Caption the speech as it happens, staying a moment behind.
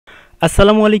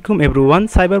আসসালামু আলাইকুম everyone,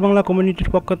 cyber Bangla কমিউনিটির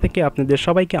পক্ষ থেকে আপনাদের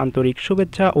সবাইকে আন্তরিক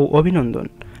শুভেচ্ছা ও অভিনন্দন।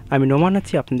 আমি নোমান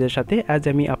আছি আপনাদের সাথে। আজ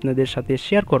আমি আপনাদের সাথে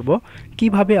শেয়ার করব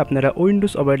কিভাবে আপনারা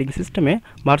উইন্ডোজ অপারেটিং সিস্টেমে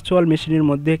ভার্চুয়াল মেশিনের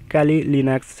মধ্যে কালি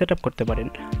লিনাক্স সেটআপ করতে পারেন।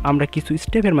 আমরা কিছু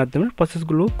স্টেপের মাধ্যমে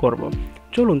প্রসেসগুলো করব।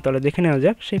 চলুন তাহলে দেখে নেওয়া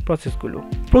যাক সেই প্রসেসগুলো।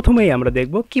 প্রথমেই আমরা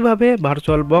দেখব কিভাবে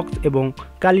ভার্চুয়াল বক্স এবং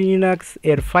কালি লিনাক্স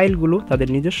এর ফাইলগুলো তাদের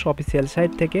নিজস্ব অফিসিয়াল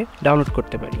সাইট থেকে ডাউনলোড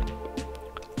করতে পারি।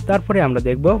 তারপরে আমরা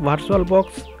দেখব ভার্চুয়াল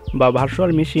বক্স বা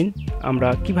ভার্চুয়াল মেশিন আমরা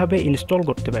কিভাবে ইনস্টল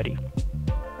করতে পারি।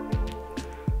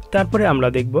 তারপরে আমরা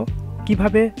দেখব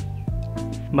কিভাবে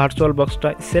ভার্চুয়াল বক্সটা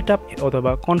সেটআপ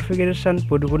অথবা কনফিগারেশন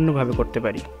পরিপূর্ণভাবে করতে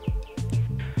পারি।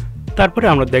 তারপরে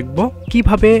আমরা দেখব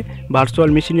কিভাবে ভার্চুয়াল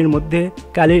মেশিনের মধ্যে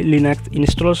কালি লিনাক্স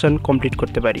ইনস্টলেশন কমপ্লিট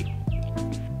করতে পারি।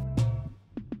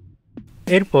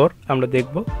 এরপর আমরা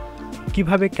দেখব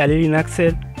কিভাবে কালি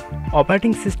লিনাক্সের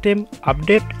অপারেটিং সিস্টেম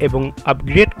আপডেট এবং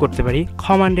আপগ্রেড করতে পারি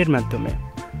কমান্ডের মাধ্যমে।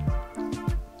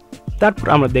 তারপর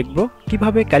আমরা দেখব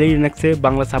কিভাবে কালি লিনাক্সে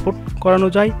বাংলা সাপোর্ট করানো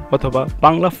যায় অথবা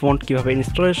বাংলা ফন্ট কিভাবে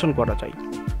ইনস্টলেশন করা যায়।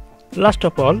 লাস্ট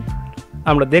অফ অল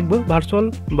আমরা দেখব ভার্চুয়াল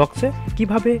বক্সে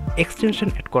কিভাবে এক্সটেনশন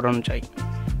অ্যাড করানো যায়।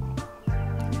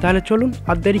 তাহলে চলুন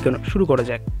আর দেরি কেন, শুরু করা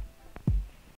যাক।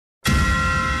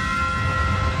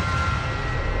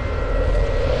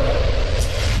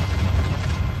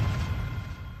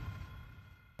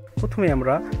 প্রথমে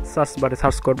আমরা সার্চ বারে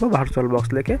সার্চ করব ভার্চুয়াল বক্স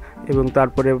লিখে এবং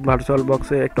তারপরে ভার্চুয়াল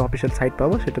বক্সে একটা অফিসিয়াল সাইট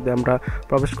পাবো, সেটাতে আমরা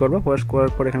প্রবেশ করব। প্রবেশ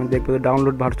করার পর এখানে দেখব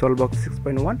ডাউনলোড ভার্চুয়াল বক্স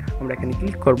 6.1। আমরা এখানে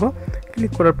ক্লিক করব।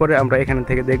 ক্লিক করার পরে আমরা এখানে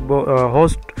থেকে দেখব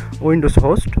হোস্ট উইন্ডোজ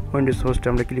হোস্টে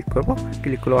আমরা ক্লিক করব।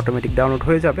 ক্লিক করলে অটোমেটিক ডাউনলোড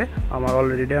হয়ে যাবে। আমার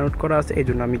অলরেডি ডাউনলোড করা আছে, এই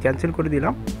জন্য আমি ক্যান্সেল করে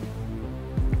দিলাম।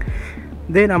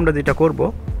 দেন আমরা যেটা করব,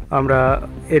 আমরা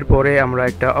এরপরে আমরা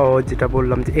একটা যেটা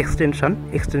বললাম যে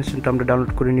এক্সটেনশনটা আমরা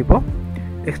ডাউনলোড করে নিব।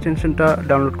 এক্সটেনশনটা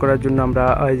ডাউনলোড করার জন্য আমরা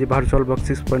এই যে ভার্চুয়াল বক্স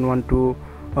 6.12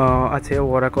 আছে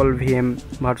Oracle VM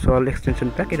virtual extension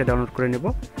pack, এটা ডাউনলোড করে নেব।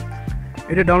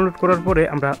 এটা ডাউনলোড করার পরে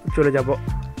আমরা চলে যাব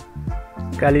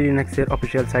কালি লিনাক্সের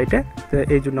অফিসিয়াল সাইটে। তো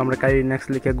এই জন্য আমরা কালি লিনাক্স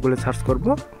লিখে গুগলে সার্চ করব।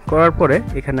 করার পরে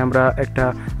এখানে আমরা একটা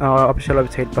অফিসিয়াল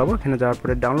ওয়েবসাইট পাবো। এখানে যাওয়ার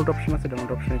পরে ডাউনলোড অপশন আছে,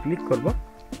 ডাউনলোড অপশনে ক্লিক করব।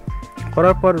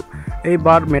 করার পর এই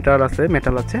বার মেটাল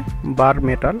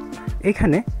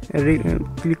এখানে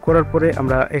ক্লিক করার পরে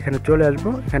আমরা এখানে চলে আসব।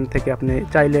 এখান থেকে আপনি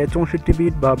চাইলে 64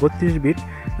 বিট বা 32 বিট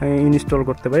ইনস্টল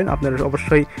করতে পারেন। আপনারা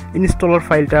অবশ্যই ইনস্টলার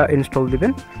ফাইলটা ইনস্টল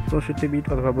দিবেন 64 বিট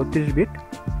অথবা 32 বিট।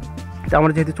 তো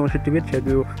আমার যেহেতু 64 বিট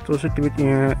সেহেতু 64 বিট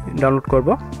ডাউনলোড করব।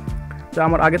 তো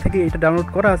আমার আগে থেকে এটা ডাউনলোড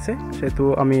করা আছে সেহেতু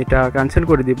আমি এটা ক্যান্সেল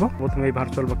করে দিব। প্রথমে এই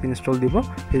ভার্চুয়াল বক্স ইনস্টল দিব,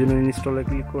 এই জন্য ইনস্টলে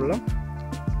ক্লিক করলাম।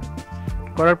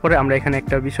 করার পরে আমরা এখানে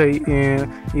একটা বিষয়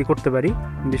করতে পারি।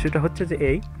 বিষয়টা হচ্ছে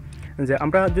যে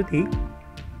আমরা যদি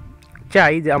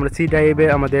চাই যে আমরা সি ড্রাইভে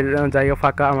আমাদের জায়গা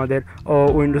ফাঁকা, আমাদের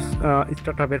উইন্ডোজ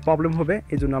স্টার্টআপের প্রবলেম হবে,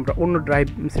 এই জন্য আমরা অন্য ড্রাইভ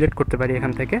সিলেক্ট করতে পারি।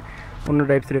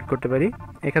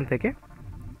 এখান থেকে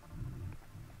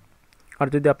আর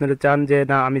যদি আপনারা চান যে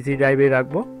না আমি সি ড্রাইভে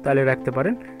রাখবো তাহলে রাখতে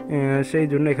পারেন, সেই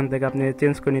জন্য এখান থেকে আপনি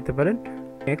চেঞ্জ করে নিতে পারেন।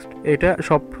 নেক্সট, এটা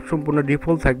সম্পূর্ণ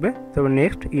ডিফল্ট থাকবে। তবে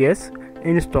নেক্সট ইয়েস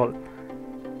ইনস্টল,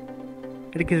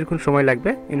 এটা কিছুক্ষণ সময় লাগবে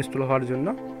ইনস্টল হওয়ার জন্য।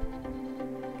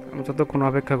 আমরা ততক্ষণ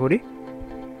অপেক্ষা করি।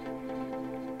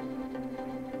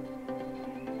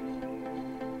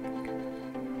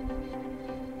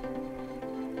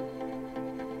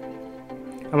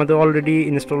 আমাদের অলরেডি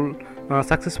ইনস্টল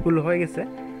সাকসেসফুল হয়ে গেছে।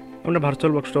 আমরা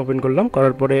ভার্চুয়াল বক্সটা ওপেন করলাম।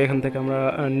 করার পরে এখান থেকে আমরা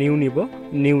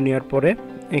নিউ নেওয়ার পরে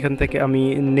এখান থেকে আমি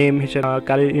নেম হিসেবে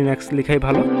কালি লিনাক্স লেখাই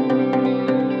ভালো।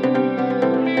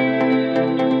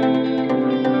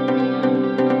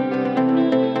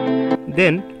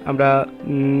 দেন আমরা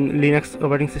লিনাক্স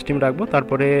অপারেটিং সিস্টেম রাখবো,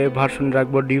 তারপরে ভার্সন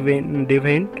রাখবো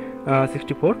ডিভাইন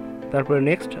 64। তারপরে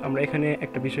নেক্সট আমরা এখানে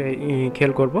একটা বিষয়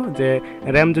খেয়াল করব যে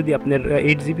র্যাম যদি আপনার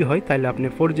 8 জিবি হয় তাহলে আপনি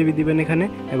 4 জিবি দিবেন এখানে,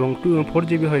 এবং 4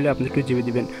 জিবি হলে আপনি 2 জিবি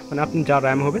দিবেন। মানে আপনি যা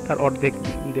র্যাম হবে তার অর্ধেক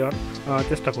দেওয়ার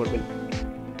চেষ্টা করবেন।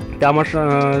 তো আমার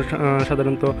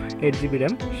সাধারণত 8 জিবি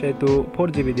র্যাম, সেহেতু 4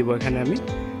 জিবি দিব এখানে আমি।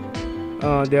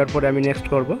 দেওয়ার পরে আমি নেক্সট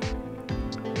করব।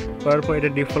 করার পর এটা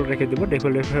ডিফল্ট রেখে দেবো।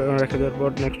 ডিফল্ট রেখে দেওয়ার পর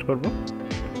নেক্সট করব।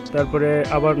 তারপরে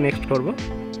আবার নেক্সট করব,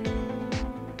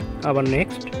 আবার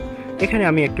নেক্সট। এখানে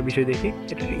আমি একটা বিষয় দেখি,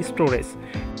 এটা স্টোরেজ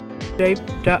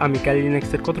টাইপটা আমি কালি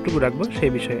লিনাক্সের কতটুকু রাখবো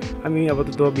সেই বিষয়ে। আমি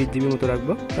আপাতত 20 জিবি মতো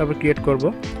রাখবো। তারপর ক্রিয়েট করব।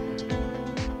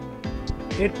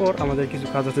 এরপর আমাদের কিছু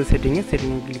কাজ আছে সেটিংয়ে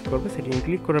ক্লিক করবো।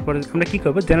 ক্লিক করার পরে আমরা কী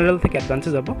করবো, জেনারেল থেকে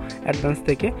অ্যাডভান্সে যাব। অ্যাডভান্স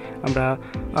থেকে আমরা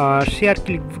শেয়ার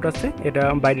ক্লিকবোর্ড আছে এটা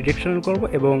বাই ডিরেকশনাল করব,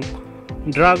 এবং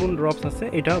ড্রাগন ড্রপস আছে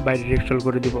এটা বাই ডিরেকশনাল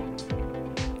করে দিব।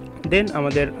 দেন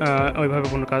আমাদের ওইভাবে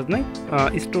কোনো কাজ নাই।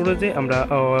 স্টোরেজে আমরা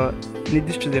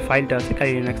নির্দিষ্ট যে ফাইলটা আছে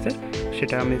কালি লিনাক্সের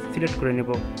সেটা আমি সিলেক্ট করে নেব।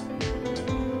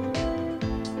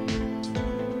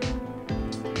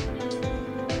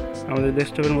 আমাদের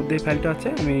ডেস্কটপের মধ্যেই ফাইলটা আছে,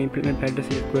 আমি ফাইলটা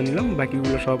সিলেক্ট করে নিলাম,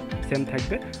 বাকিগুলো সব সেম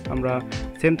থাকবে। আমরা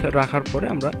সেম রাখার পরে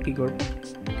আমরা কি করব,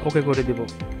 ওকে করে দেব।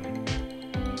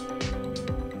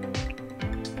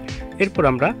 এরপর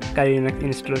আমরা কাইনেক্ট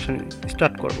ইনস্টলেশন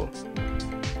স্টার্ট করব।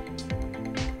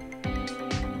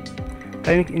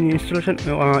 কাইনেক্ট ইনস্টলেশন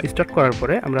স্টার্ট করার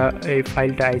পরে আমরা এই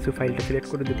ফাইলটা আইসো ফাইলটা সিলেক্ট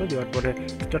করে দেব, দেওয়ার পরে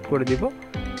স্টার্ট করে দেব।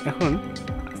 এখন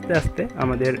আস্তে আস্তে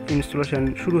আমাদের ইনস্টলেশন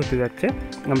শুরু হতে যাচ্ছে।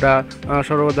 আমরা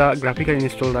সর্বদা গ্রাফিক্যাল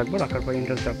ইনস্টল রাখবো, রাখার পর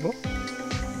এন্টার চাপবো।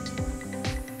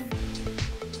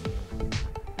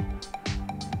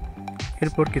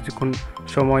 এরপর কিছুক্ষণ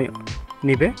সময়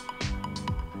নেবে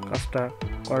কাজটা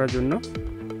করার জন্য।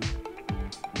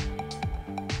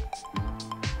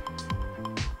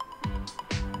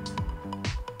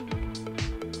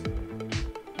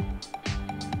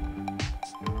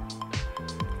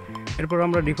 এরপর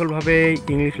আমরা ডিফল্টভাবে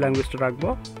ইংলিশ ল্যাঙ্গুয়েজটা রাখবো,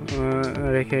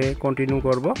 রেখে কন্টিনিউ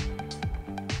করব।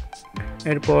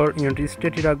 এরপর ইউনাইটেড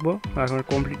স্টেটই রাখবো, এখন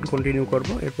কন্টিনিউ করব।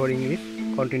 এরপর ইংলিশ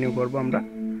কন্টিনিউ করব, আমরা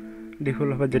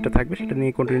ডিফল্টভাবে যেটা থাকবে সেটা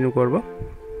নিয়ে কন্টিনিউ করব।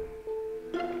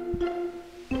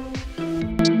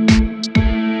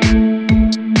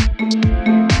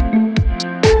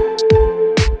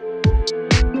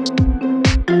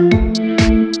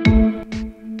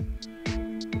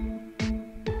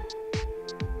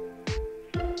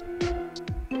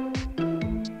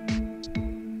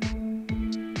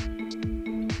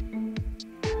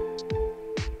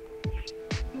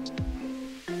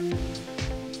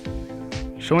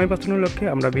 সময় বাঁচানোর লক্ষ্যে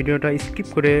আমরা ভিডিওটা স্কিপ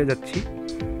করে যাচ্ছি।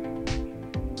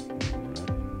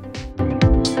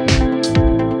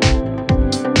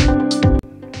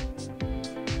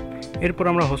 এরপর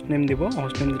আমরা হোস্ট নেম দিব,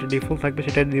 হোস্ট নেম যেটা ডিফল্ট থাকবে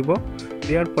সেটা দিব।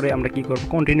 দেওয়ার পরে আমরা কি করব,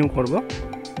 কন্টিনিউ করব।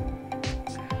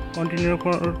 কন্টিনিউ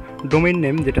ডোমেইন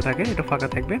নেম যেটা থাকে এটা ফাঁকা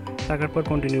থাকবে, থাকার পর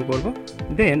কন্টিনিউ করব।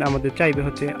 দেন আমাদের চাইবে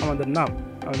হচ্ছে আমাদের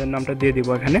নামটা দিয়ে দিব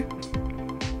এখানে,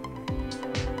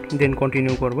 দেন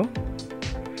কন্টিনিউ করব।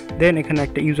 দেন এখানে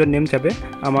একটা ইউজার নেম চাবে,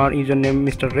 আমার ইউজার নেম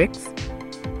মিস্টার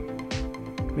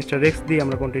রেক্স দিয়ে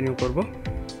আমরা কন্টিনিউ করব।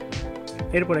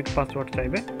 এরপর একটা পাসওয়ার্ড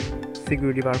চাইবে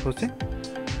সিকিউরিটি পারপোজে,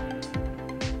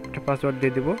 একটা পাসওয়ার্ড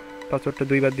দিয়ে দেব। পাসওয়ার্ডটা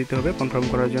 2 বার দিতে হবে কনফার্ম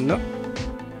করার জন্য।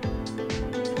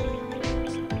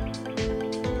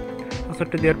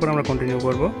 পাসওয়ার্ডটা দেওয়ার পর আমরা কন্টিনিউ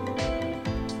করব।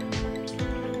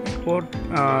 এরপর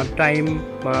টাইম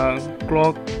বা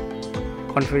ক্লক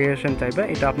কনফিগারেশন চাইবে,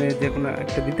 এটা আপনি যে কোনো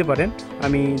একটা দিতে পারেন।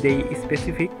 আমি যেই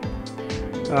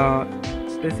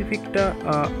স্পেসিফিকটা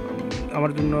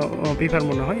আমার জন্য প্রিফার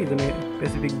মনে হয়, এই জন্য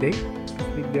স্পেসিফিক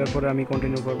দেওয়ার পরে আমি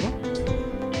কন্টিনিউ করব।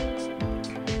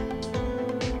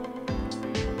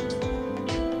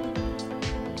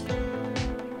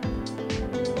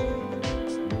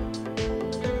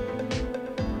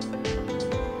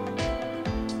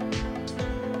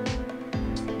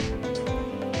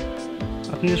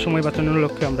 আপনাদের সময় বাঁচানোর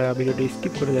লক্ষ্যে আমরা ভিডিওটি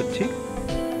স্কিপ করে যাচ্ছি।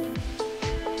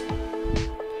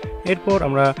 এরপর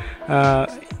আমরা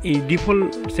এই ডিফল্ট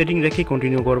সেটিং রেখে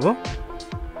কন্টিনিউ করব।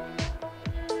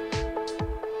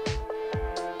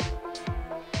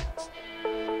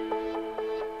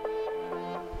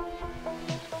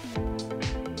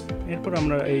 এরপর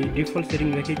আমরা এই ডিফল্ট সেটিং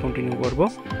রেখে কন্টিনিউ করব।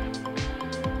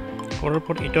 করার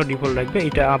পর এটাও ডিফল্ট রাখবে।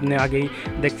 এটা আপনি আগেই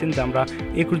দেখছেন যে আমরা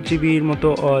 21 জিবির মতো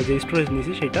যে স্টোরেজ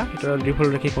নিয়েছি এটা ডিফল্ট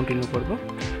রেখে কন্টিনিউ করব।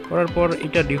 করার পর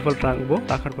এটা ডিফল্ট রাখবো,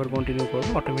 রাখার পর কন্টিনিউ করব।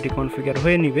 অটোমেটিক কনফিগার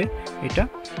হয়ে নিবে এটা,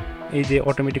 এই যে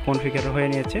অটোমেটিক কনফিগার হয়ে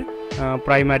নিয়েছে,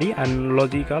 প্রাইমারি অ্যান্ড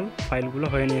লজিক্যাল ফাইলগুলো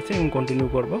হয়ে নিয়েছে এবং কন্টিনিউ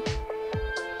করব।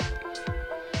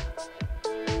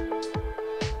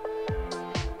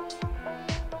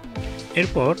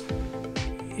 এরপর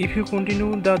if you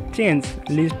continue the change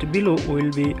list below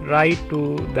will be write to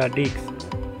the disk,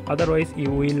 otherwise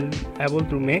you will able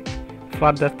to make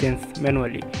further change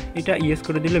manually। এটা ইয়েস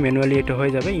করে দিলে ম্যানুয়ালি এটা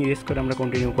হয়ে যাবে। ইয়েস করে আমরা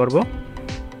কন্টিনিউ করব।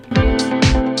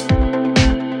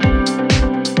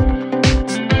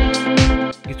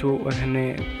 কিছু এখানে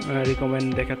রিকমেন্ড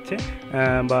দেখাচ্ছে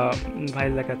বা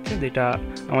ফাইল দেখাচ্ছে, যেটা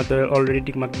আমাদের অলরেডি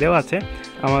টিকমার্ক দেওয়া আছে।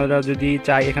 আমরা যদি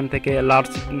চাই এখান থেকে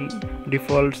large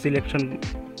default selection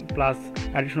plus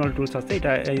additional tools আছে,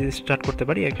 এটা স্টার্ট করতে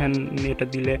পারি। এখানে এটা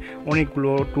দিলে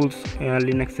অনেকগুলো টুলস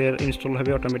লিনাক্সের ইনস্টল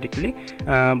হবে অটোমেটিকলি,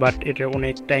 বাট এটা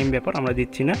অনেক টাইম ব্যাপার, আমরা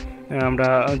দিচ্ছি না। আমরা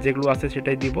যেগুলো আছে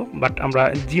সেটাই দিব, বাট আমরা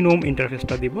জিনোম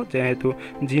ইন্টারফেসটা দিব, যেহেতু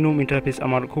জিনোম ইন্টারফেস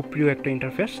আমার খুব প্রিয় একটা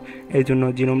ইন্টারফেস, এই জন্য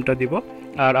জিনোমটা দিব।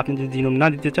 আর আপনি যদি জিনোম না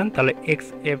দিতে চান তাহলে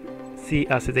XFC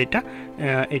আছে যেটা,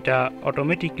 এটা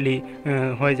অটোমেটিকলি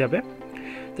হয়ে যাবে।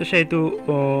 তো সেহেতু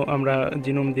আমরা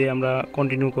জিনোম দিয়ে আমরা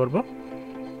কন্টিনিউ করব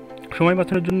সময়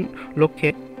বাঁচানোর জন্য লক্ষ্যে।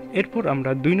 এরপর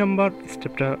আমরা 2 নম্বর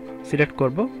স্টেপটা সিলেক্ট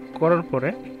করব, করার পরে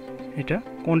এটা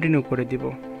কন্টিনিউ করে দিব।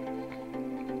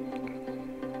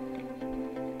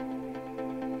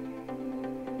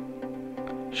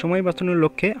 সময় বাঁচানোর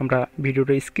লক্ষ্যে আমরা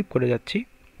ভিডিওটা স্কিপ করে যাচ্ছি।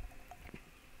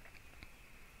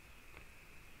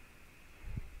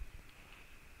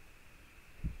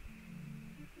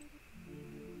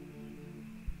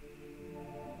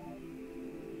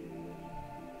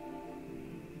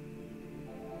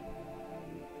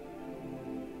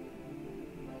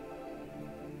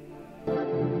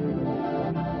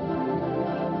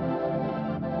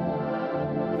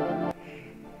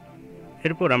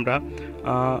 এরপর আমরা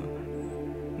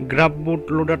গ্রাফ বুট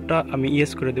লোডারটা আমি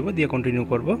ইয়েস করে দেব, দিয়ে কন্টিনিউ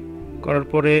করব। করার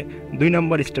পরে 2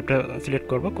 নম্বর স্টেপটা সিলেক্ট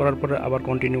করব, করার পরে আবার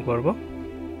কন্টিনিউ করব।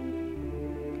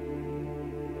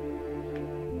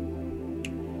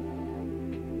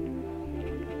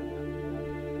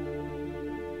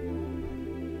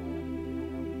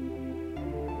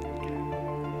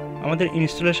 আমাদের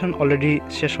ইনস্টলেশন অলরেডি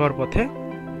শেষ হওয়ার পথে।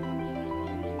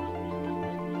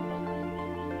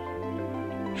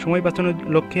 সময় বাঁচানোর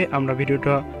লক্ষ্যে আমরা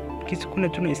ভিডিওটা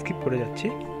কিছুক্ষণের জন্য স্কিপ করে যাচ্ছি।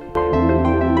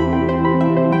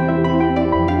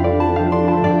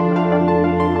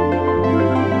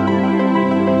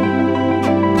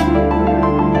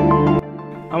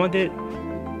 আমাদের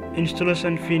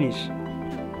ইনস্টলেশন ফিনিশ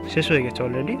শেষ হয়ে গেছে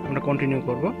অলরেডি, আমরা কন্টিনিউ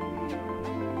করব।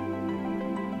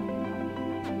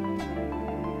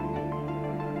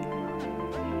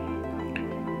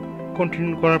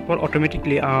 কন্টিনিউ করার পর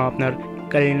অটোমেটিকলি আপনার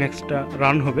লিনাক্সটা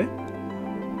রান হবে।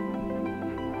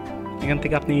 এখান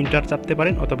থেকে আপনি ইন্টার চাপতে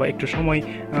পারেন অথবা একটু সময়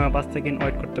 5 সেকেন্ড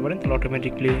ওয়েট করতে পারেন, তাহলে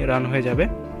অটোমেটিকলি রান হয়ে যাবে।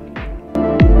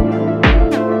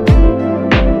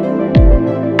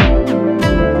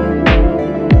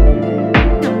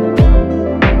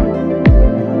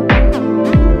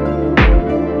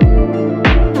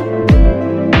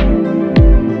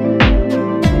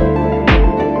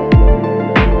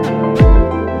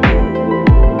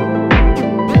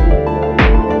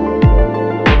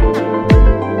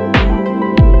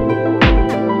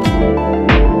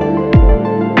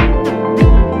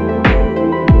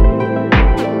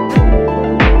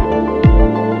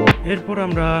 এরপর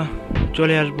আমরা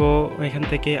চলে আসব এখান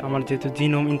থেকে। আমার যেহেতু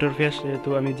জিনোম ইন্টারফেস, যেহেতু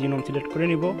আমি জিনোম সিলেক্ট করে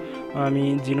নিব, আমি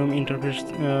জিনোম ইন্টারফেস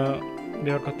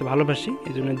ব্যবহার করতে ভালোবাসি,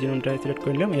 এই জন্য জিনোমটা সিলেক্ট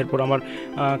করে নিলাম। এরপর আমার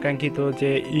কাঙ্ক্ষিত যে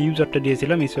ইউজারটা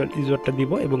দিয়েছিলাম ইউজারটা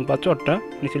দিব এবং পাসওয়ার্ডটা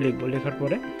নিচে লিখবো। লেখার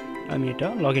পরে আমি এটা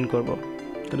লগ ইন করবো।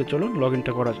 তাহলে চলুন লগ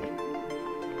ইনটা করা যায়।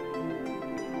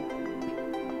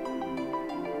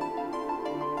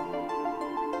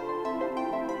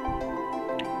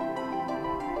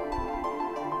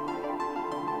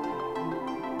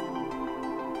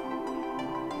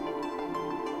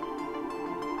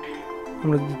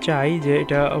 আমরা যদি চাই যে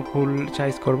এটা ফুল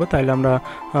সাইজ করব, তাহলে আমরা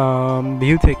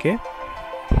ভিউ থেকে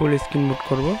ফুল স্ক্রিন মোড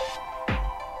করব।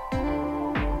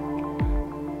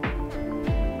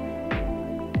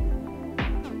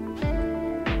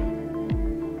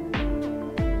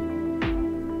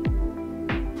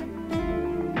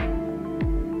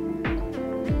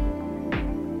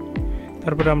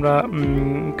 তারপরে আমরা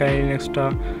লিনাক্সটা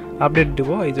আপডেট দেব,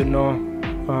 এই জন্য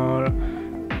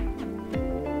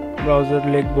ব্রাউজার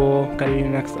লিখবো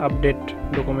লিনাক্স আপডেট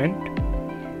ডকুমেন্ট।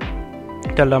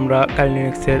 তাহলে আমরা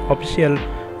লিনাক্সের অফিসিয়াল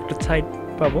একটা সাইট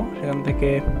পাবো, সেখান থেকে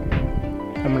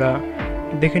আমরা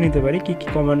দেখে নিতে পারি কি কি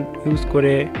কমান্ড ইউজ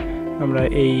করে আমরা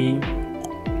এই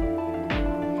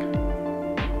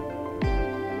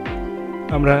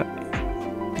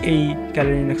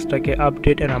লিনাক্সটাকে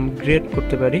আপডেট এন্ড আপগ্রেড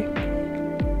করতে পারি।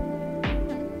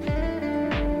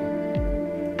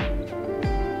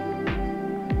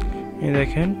 এই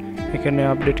দেখেন এখানে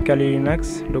আপডেট লিনাক্স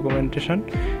ডকুমেন্টেশন,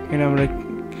 এখানে আমরা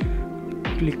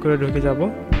ক্লিক করে ঢুকে যাব।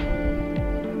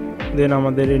 দেন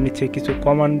আমাদের এর নিচে কিছু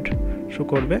কমান্ড শো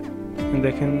করবে।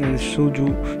 দেখেন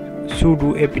sudo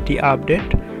apt আপডেট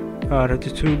আর হচ্ছে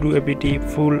sudo apt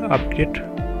full update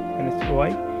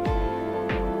Y.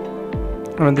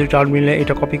 আমাদের টার্মিনালে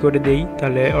এটা কপি করে দেই,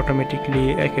 তাহলে অটোমেটিকলি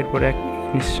একের পর এক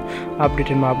আপডেট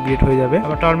এন্ড আপগ্রেড হয়ে যাবে।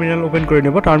 আমরা টার্মিনাল ওপেন করে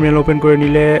নেব। টার্মিনাল ওপেন করে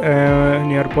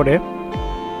নেওয়ার পরে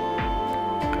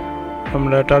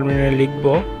আমরা টার্মিনালে লিখব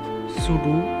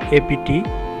sudo apt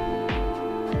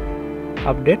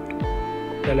আপডেট,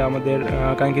 তাহলে আমাদের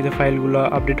কাঙ্ক্ষিত ফাইলগুলো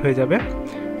আপডেট হয়ে যাবে।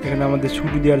 এখানে আমাদের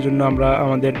sudo দেওয়ার জন্য আমরা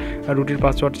আমাদের রুটের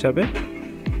পাসওয়ার্ড চাবে,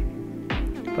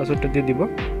 পাসওয়ার্ডটা দিয়ে দিব।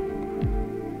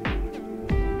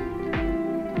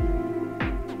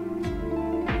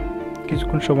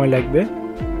 কিছুক্ষণ সময় লাগবে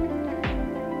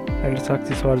এটা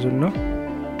সাকসেস হওয়ার জন্য।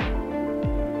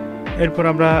 এরপর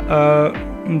আমরা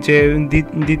যে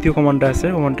দ্বিতীয় কমান্ডটা আছে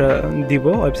কমান্ডটা দিব,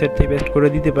 ওয়েবসাইট থেকে পেস্ট করে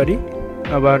দিতে পারি,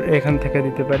 আবার এখান থেকে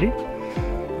দিতে পারি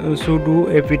sudo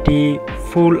apt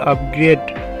ফুল আপগ্রেড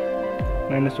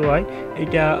 -y।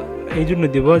 এটা এই জন্য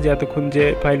দিব যে এতক্ষণ যে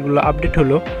ফাইলগুলো আপডেট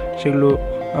হলো সেগুলো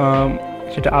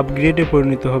সেটা আপগ্রেডে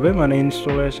পরিণত হবে, মানে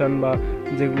ইনস্টলেশন বা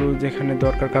যেগুলো যেখানে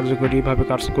দরকার কার্যকরীভাবে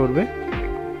কাজ করবে।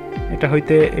 এটা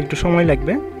হইতে একটু সময়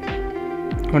লাগবে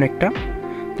অনেকটা।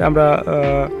 তো আমরা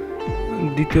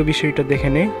দ্বিতীয় বিষয়টা দেখে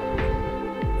নেই।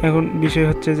 এখন বিষয়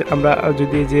হচ্ছে যে আমরা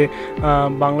যদি যে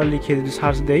বাংলা লিখে যদি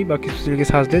সার্চ দেই বা কিছু লিখে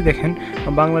সার্চ দেই, দেখেন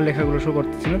বাংলা লেখাগুলো শো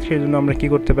করতেছে না। সেই জন্য আমরা কি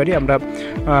করতে পারি, আমরা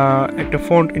একটা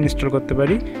ফন্ট ইনস্টল করতে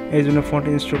পারি। এই জন্য ফন্ট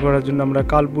ইনস্টল করার জন্য আমরা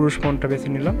কালপুরুষ ফন্টটা বেছে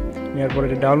নিলাম, নেওয়ার পরে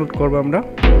এটা ডাউনলোড করবো আমরা।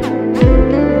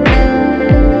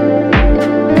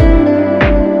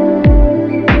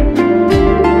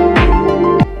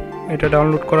 এটা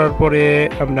ডাউনলোড করার পরে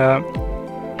আমরা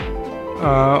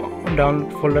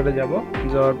ডাউনলোড ফোল্ডারে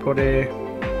যাওয়ার পরে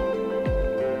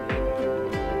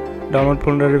ডাউনলোড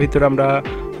ফোল্ডারের ভিতরে আমরা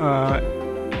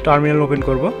টার্মিনাল ওপেন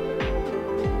করব।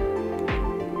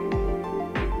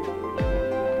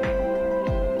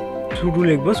 সুডো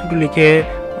লিখব, সুডো লিখে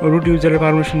রুট ইউজারের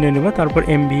পারমিশন নিয়ে নেব, তারপর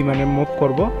এমভি মানে মুভ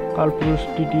করব কালপুরুষ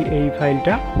টিটি এই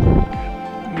ফাইলটা,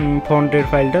 ফন্টের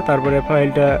ফাইলটা, তারপরে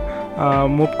ফাইলটা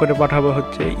মুভ করে পাঠাবো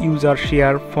হচ্ছে ইউজার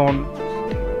শেয়ার ফন্ট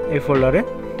এই ফোল্ডারে,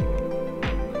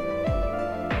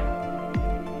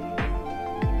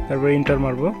 তারপরে এন্টার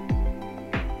মারবো।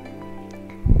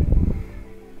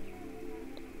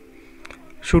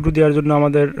 শুরু দেওয়ার জন্য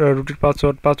আমাদের রুটের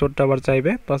পাসওয়ার্ডটা আবার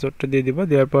চাইবে, পাসওয়ার্ডটা দিয়ে দিব।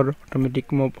 দেওয়ার পর অটোমেটিক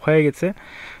মুভ হয়ে গেছে,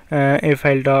 এই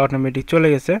ফাইলটা অটোমেটিক চলে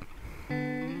গেছে।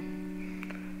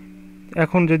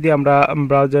 এখন যদি আমরা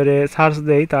ব্রাউজারে সার্চ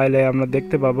দেই তাহলে আমরা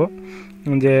দেখতে পাবো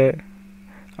যে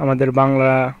আমাদের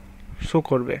বাংলা শো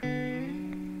করবে।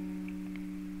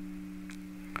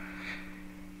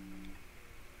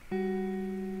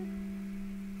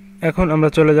 এখন আমরা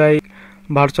চলে যাই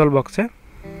ভার্চুয়াল বক্সে।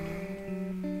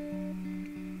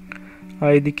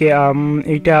 এদিকে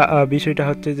এইটা বিষয়টা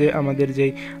হচ্ছে যে আমাদের যে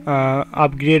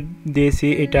আপগ্রেড দিয়েছি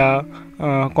এটা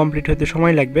কমপ্লিট হতে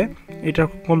সময় লাগবে। এটা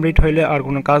কমপ্লিট হইলে আর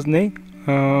কোনো কাজ নেই,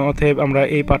 অতএব আমরা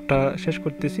এই পার্টটা শেষ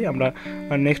করতেছি। আমরা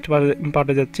নেক্সট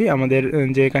পার্টে যাচ্ছি। আমাদের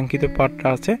যে কাঙ্ক্ষিত পার্টটা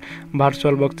আছে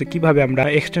ভার্চুয়াল বক্সে কিভাবে আমরা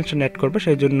এক্সটেনশন অ্যাড করব,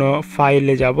 সেই জন্য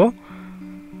ফাইলে যাব।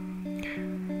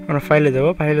 আমরা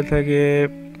ফাইলে থেকে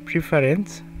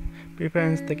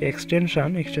প্রিফারেন্স থেকে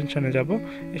এক্সটেনশনে যাব।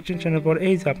 এক্সটেনশনের পর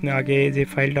এই যে আপনি আগে যে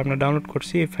ফাইলটা আমরা ডাউনলোড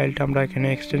করছি এই ফাইলটা আমরা এখানে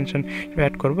এক্সটেনশন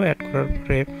অ্যাড করার পরে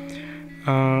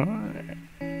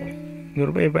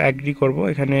এবার অ্যাগ্রি করব।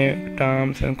 এখানে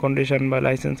টার্মস অ্যান্ড কন্ডিশন বা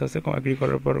লাইসেন্স আছে, অ্যাগ্রি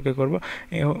করার পর ওকে করবো।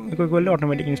 ওকে করলে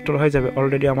অটোমেটিক ইনস্টল হয়ে যাবে।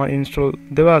 অলরেডি আমার ইনস্টল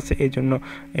দেওয়া আছে, এই জন্য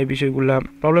এই বিষয়গুলো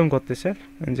প্রবলেম করতেছে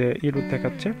যে ইউরোপ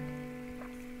দেখাচ্ছে।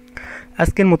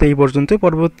 আজকের মতো এই পর্যন্ত।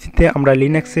 পরবর্তীতে আমরা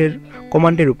লিনাক্সের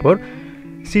কমান্ডের উপর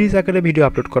সিরিজ আকারে ভিডিও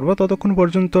আপলোড করব। ততক্ষণ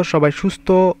পর্যন্ত সবাই সুস্থ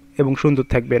এবং সুন্দর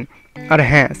থাকবেন। আর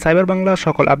হ্যাঁ, সাইবার বাংলা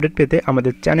সকল আপডেট পেতে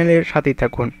আমাদের চ্যানেলের সাথেই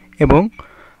থাকুন এবং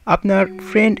আপনার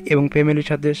ফ্রেন্ড এবং ফ্যামিলির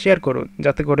সাথে শেয়ার করুন,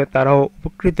 যাতে করে তারাও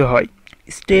উপকৃত হয়।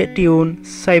 Stay tune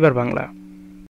cyber Bangla.